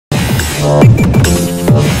Welcome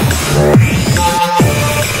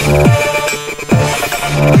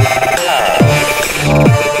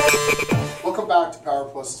back to Power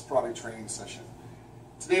Plus's product training session.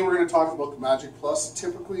 Today we're going to talk about the Magic Plus,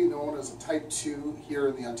 typically known as a Type 2 here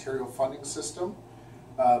in the Ontario funding system.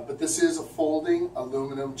 But this is a folding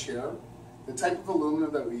aluminum chair. The type of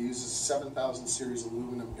aluminum that we use is 7000 series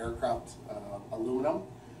aluminum aircraft aluminum,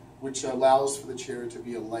 which allows for the chair to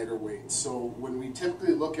be a lighter weight. So when we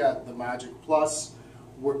typically look at the Magic Plus,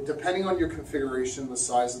 depending on your configuration, the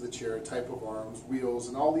size of the chair, type of arms, wheels,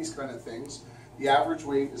 and all these kind of things, the average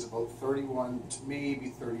weight is about 31 to maybe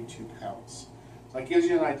 32 pounds. So that gives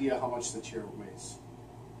you an idea how much the chair weighs.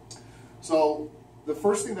 So the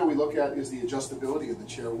first thing that we look at is the adjustability of the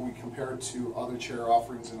chair when we compare it to other chair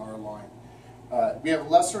offerings in our line. We have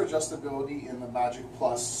lesser adjustability in the Magic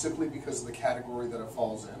Plus simply because of the category that it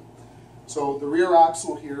falls in. So the rear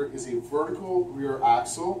axle here is a vertical rear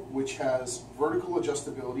axle which has vertical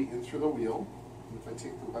adjustability in through the wheel. If I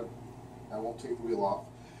take I won't take the wheel off,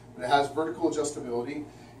 but it has vertical adjustability,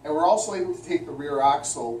 and we're also able to take the rear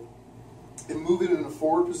axle and move it in a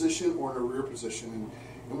forward position or in a rear position.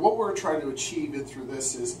 And what we're trying to achieve in through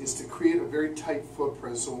this is to create a very tight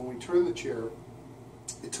footprint, so when we turn the chair,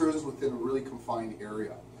 it turns within a really confined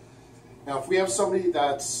area. Now if we have somebody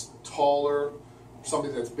that's taller,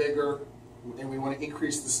 somebody that's bigger, and we want to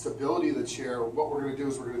increase the stability of the chair, what we're going to do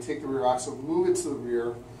is we're going to take the rear axle, move it to the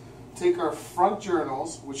rear, take our front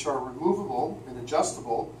journals, which are removable and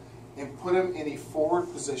adjustable, and put them in a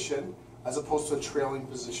forward position as opposed to a trailing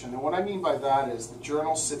position. And what I mean by that is the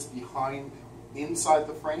journal sits inside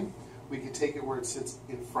the frame. We can take it where it sits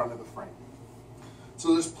in front of the frame.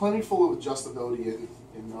 So there's plenty full of adjustability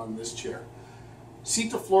on this chair. Seat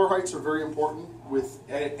to floor heights are very important with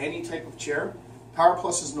any type of chair. Power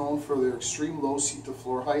Plus is known for their extreme low seat to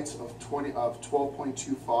floor heights of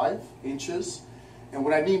 12.25 inches. And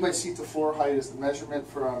what I mean by seat to floor height is the measurement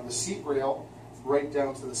from the seat rail right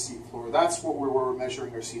down to the seat floor. That's what we're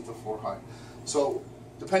measuring our seat to floor height. So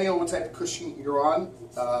depending on what type of cushion you're on,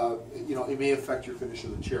 it may affect your finish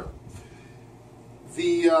of the chair.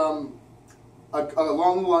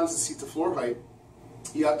 Along the lines of seat to floor height,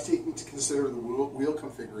 you have to take into consider the wheel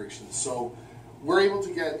configuration. So we're able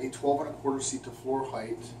to get a 12.25 seat to floor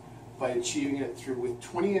height by achieving it with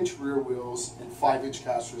 20-inch rear wheels and 5-inch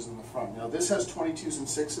casters in the front. Now this has 22s and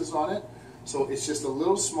 6s on it, so it's just a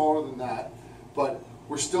little smaller than that, but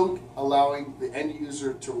we're still allowing the end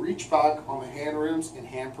user to reach back on the hand rims and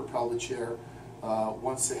hand propel the chair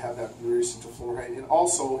once they have that rear seat to floor height. And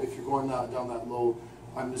also, if you're going down that low,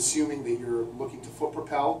 I'm assuming that you're looking to foot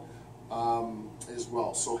propel as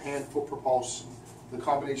well. So hand foot propulsion, the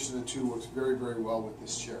combination of the two works very, very well with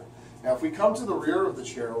this chair. Now if we come to the rear of the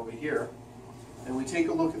chair over here and we take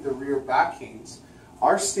a look at the rear back canes,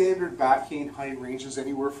 our standard back cane height ranges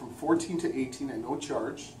anywhere from 14 to 18 at no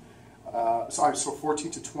charge. So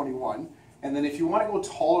 14 to 21. And then if you want to go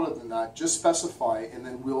taller than that, just specify, and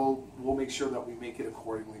then we'll make sure that we make it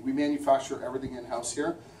accordingly. We manufacture everything in-house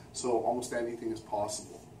here, so almost anything is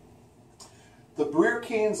possible. The rear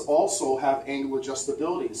canes also have angle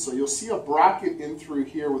adjustability. So you'll see a bracket in through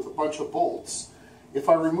here with a bunch of bolts. If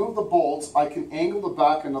I remove the bolts, I can angle the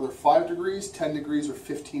back another 5 degrees, 10 degrees, or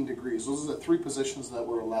 15 degrees. Those are the 3 positions that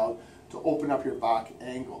we're allowed to open up your back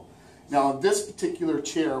angle. Now in this particular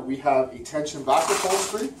chair, we have a tension back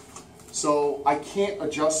upholstery. So I can't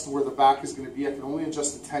adjust where the back is going to be. I can only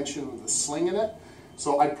adjust the tension with the sling in it.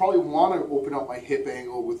 So I probably want to open up my hip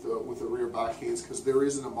angle with the rear back canes because there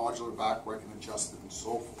isn't a modular back where I can adjust it and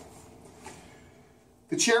so forth.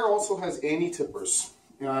 The chair also has anti-tippers,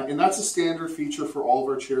 and that's a standard feature for all of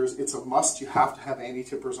our chairs. It's a must. You have to have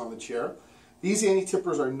anti-tippers on the chair. These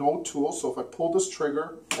anti-tippers are no tool, so if I pull this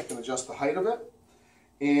trigger, I can adjust the height of it.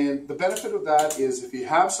 And the benefit of that is if you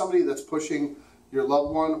have somebody that's pushing your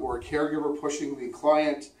loved one or a caregiver pushing the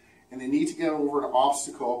client and they need to get over an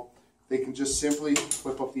obstacle, they can just simply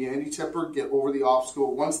flip up the anti-tipper, get over the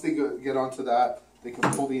obstacle. Once they get onto that, they can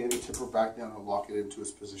pull the anti-tipper back down and lock it into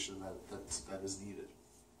its position that is needed.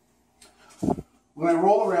 When I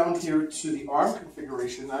roll around here to the arm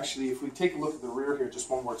configuration, actually if we take a look at the rear here just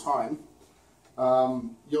one more time,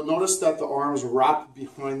 you'll notice that the arms wrap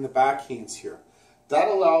behind the back canes here. That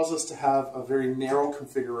allows us to have a very narrow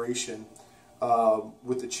configuration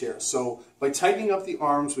with the chair. So by tightening up the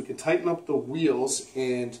arms, we can tighten up the wheels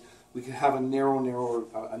and we can have a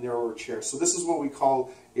narrower chair. So this is what we call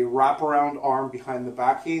a wraparound arm behind the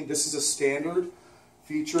back cane. This is a standard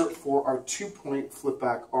feature for our 2-point flip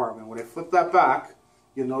back arm. And when I flip that back,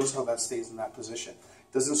 you'll notice how that stays in that position.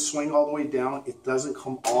 It doesn't swing all the way down. It doesn't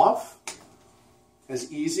come off as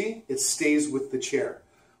easy. It stays with the chair.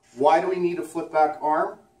 Why do we need a flip back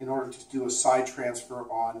arm? In order to do a side transfer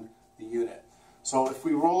on the unit. So if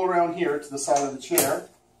we roll around here to the side of the chair,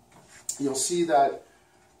 you'll see that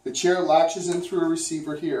the chair latches in through a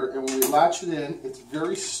receiver here, and when we latch it in, it's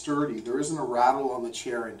very sturdy. There isn't a rattle on the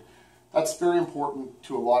chair, and that's very important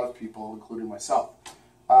to a lot of people, including myself.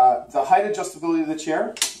 The height adjustability of the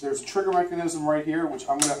chair, there's a trigger mechanism right here, which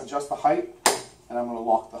I'm going to adjust the height, and I'm going to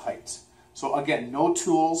lock the height. So again, no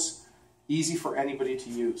tools, easy for anybody to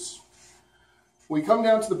use. When we come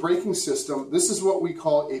down to the braking system, this is what we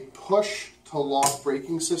call a push-to-lock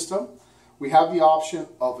braking system. We have the option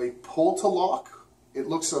of a pull-to-lock. It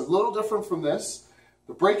looks a little different from this.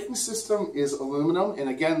 The braking system is aluminum, and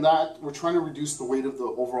again, that we're trying to reduce the weight of the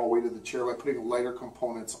overall weight of the chair by putting lighter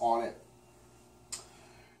components on it.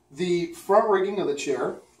 The front rigging of the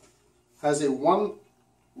chair has a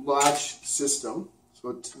one-latch system, so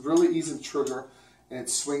it's really easy to trigger, and it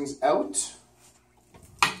swings out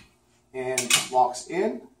and locks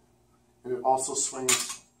in, and it also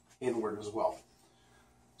swings inward as well.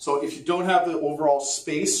 So if you don't have the overall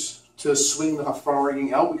space to swing the front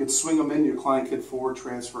rigging out, we could swing them in, your client could forward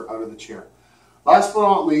transfer out of the chair. Last but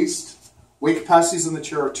not least, weight capacities in the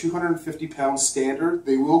chair are 250 pounds standard.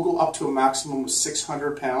 They will go up to a maximum of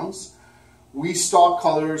 600 pounds. We stock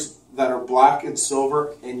colors that are black and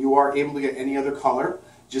silver, and you are able to get any other color.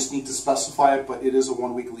 Just need to specify it, but it is a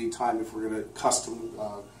 1-week lead time if we're going to custom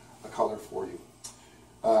a color for you.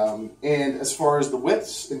 And as far as the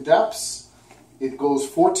widths and depths, it goes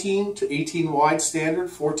 14 to 18 wide standard,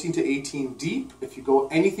 14 to 18 deep. If you go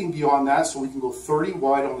anything beyond that, so we can go 30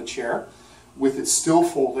 wide on the chair with it still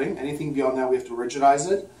folding. Anything beyond that, we have to rigidize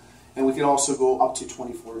it. And we can also go up to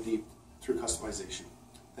 24 deep through customization.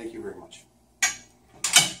 Thank you very much.